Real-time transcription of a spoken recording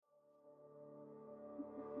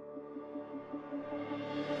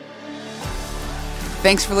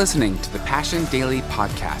Thanks for listening to the Passion Daily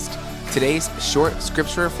Podcast. Today's short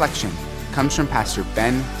scripture reflection comes from Pastor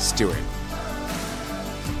Ben Stewart.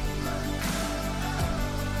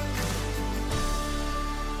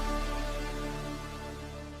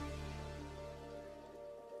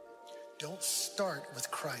 Don't start with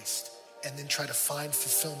Christ and then try to find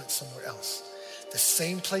fulfillment somewhere else. The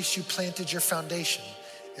same place you planted your foundation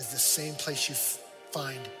is the same place you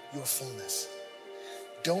find your fullness.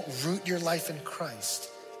 Don't root your life in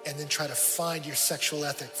Christ and then try to find your sexual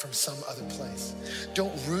ethic from some other place.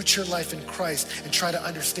 Don't root your life in Christ and try to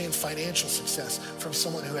understand financial success from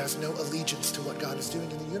someone who has no allegiance to what God is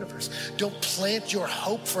doing in the universe. Don't plant your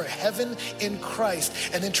hope for heaven in Christ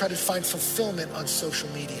and then try to find fulfillment on social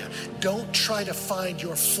media. Don't try to find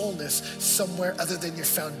your fullness somewhere other than your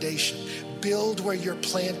foundation. Build where you're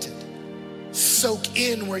planted. Soak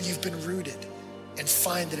in where you've been rooted and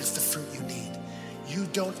find that it's the fruit you need. You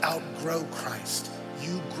don't outgrow Christ.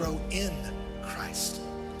 You grow in Christ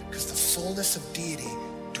because the fullness of deity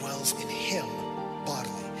dwells in him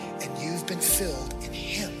bodily, and you've been filled in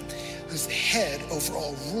him who's the head over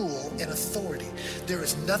all rule and authority. There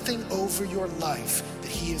is nothing over your life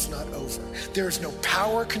that he is not over. There is no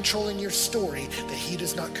power controlling your story that he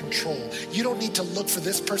does not control. You don't need to look for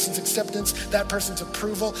this person's acceptance, that person's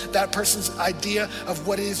approval, that person's idea of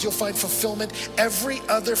what it is you'll find fulfillment. Every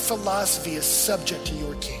other philosophy is subject to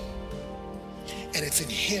your king. And it's in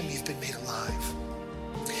him you've been made alive.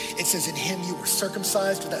 It says in him you were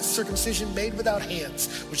circumcised with that circumcision made without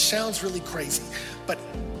hands, which sounds really crazy. But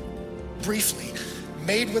briefly,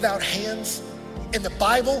 made without hands, in the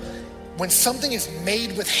Bible, when something is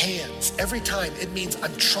made with hands, every time it means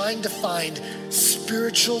I'm trying to find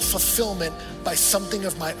spiritual fulfillment by something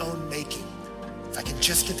of my own making. If I can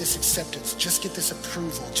just get this acceptance, just get this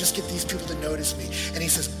approval, just get these people to notice me. And he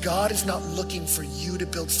says, God is not looking for you to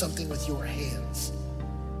build something with your hands.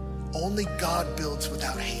 Only God builds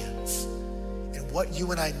without hands. And what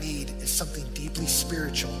you and I need is something deeply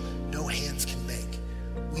spiritual no hands can make.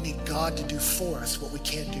 We need God to do for us what we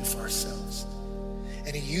can't do for ourselves.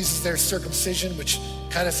 And he uses their circumcision, which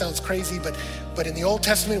kind of sounds crazy, but in the Old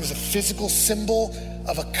Testament, it was a physical symbol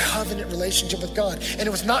of a covenant relationship with God. And it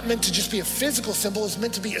was not meant to just be a physical symbol, it was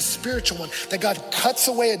meant to be a spiritual one, that God cuts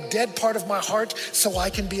away a dead part of my heart so I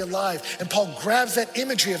can be alive. And Paul grabs that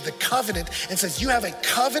imagery of the covenant and says, you have a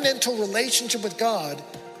covenantal relationship with God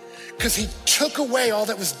because he took away all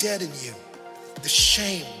that was dead in you. The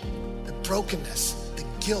shame, the brokenness, the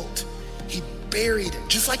guilt. He buried it.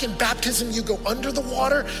 Just like in baptism, you go under the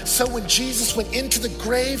water. So when Jesus went into the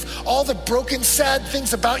grave, all the broken, sad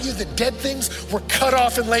things about you, the dead things, were cut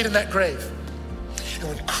off and laid in that grave. And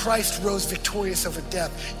when Christ rose victorious over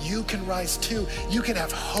death, you can rise too. You can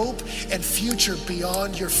have hope and future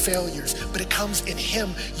beyond your failures, but it comes in him.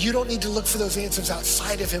 You don't need to look for those answers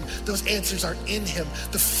outside of him. Those answers are in him.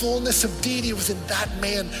 The fullness of deity was in that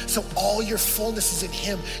man, so all your fullness is in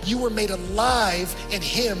him. You were made alive in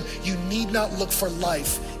him. You need not look for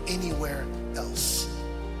life anywhere else.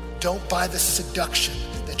 Don't buy the seduction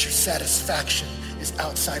that your satisfaction is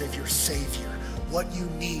outside of your Savior. What you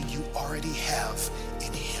need, you already have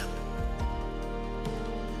in him.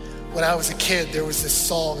 When I was a kid, there was this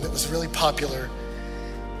song that was really popular,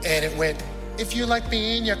 and it went, if you like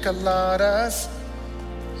pina coladas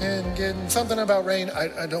and getting something about rain.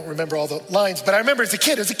 I don't remember all the lines, but I remember as a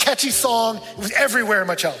kid, it was a catchy song. It was everywhere in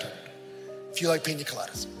my childhood. If you like pina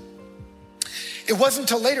coladas. It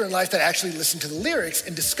wasn't until later in life that I actually listened to the lyrics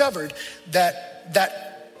and discovered that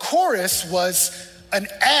that chorus was an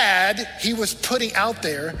ad he was putting out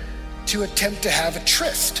there to attempt to have a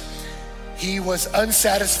tryst. He was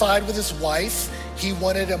unsatisfied with his wife. He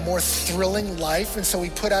wanted a more thrilling life, and so he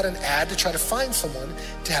put out an ad to try to find someone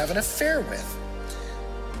to have an affair with.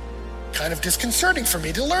 Kind of disconcerting for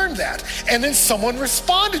me to learn that. And then someone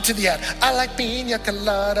responded to the ad. I like pina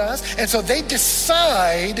coladas. And so they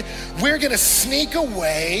decide we're gonna sneak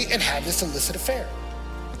away and have this illicit affair.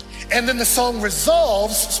 And then the song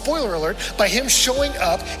resolves, spoiler alert, by him showing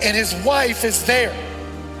up and his wife is there.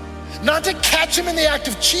 Not to catch him in the act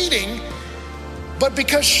of cheating, but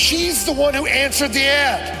because she's the one who answered the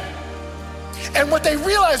ad. And what they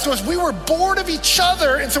realized was we were bored of each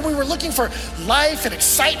other, and so we were looking for life and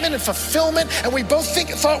excitement and fulfillment, and we both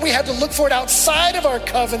thought we had to look for it outside of our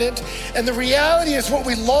covenant. And the reality is what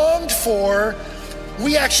we longed for,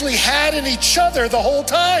 we actually had in each other the whole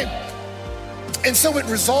time. And so it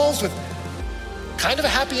resolves with kind of a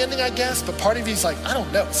happy ending, I guess, but part of you's like, I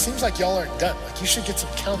don't know, it seems like y'all aren't done. Like you should get some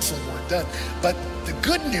counseling work done. But the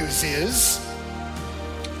good news is,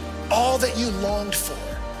 all that you longed for,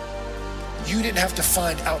 you didn't have to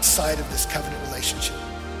find outside of this covenant relationship.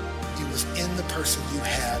 It was in the person you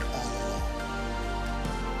had all along.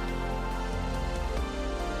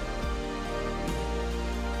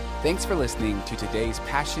 Thanks for listening to today's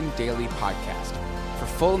Passion Daily podcast. For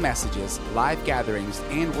full messages, live gatherings,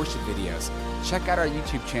 and worship videos, check out our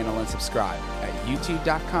YouTube channel and subscribe at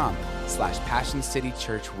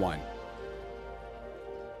youtube.com/PassionCityChurch1.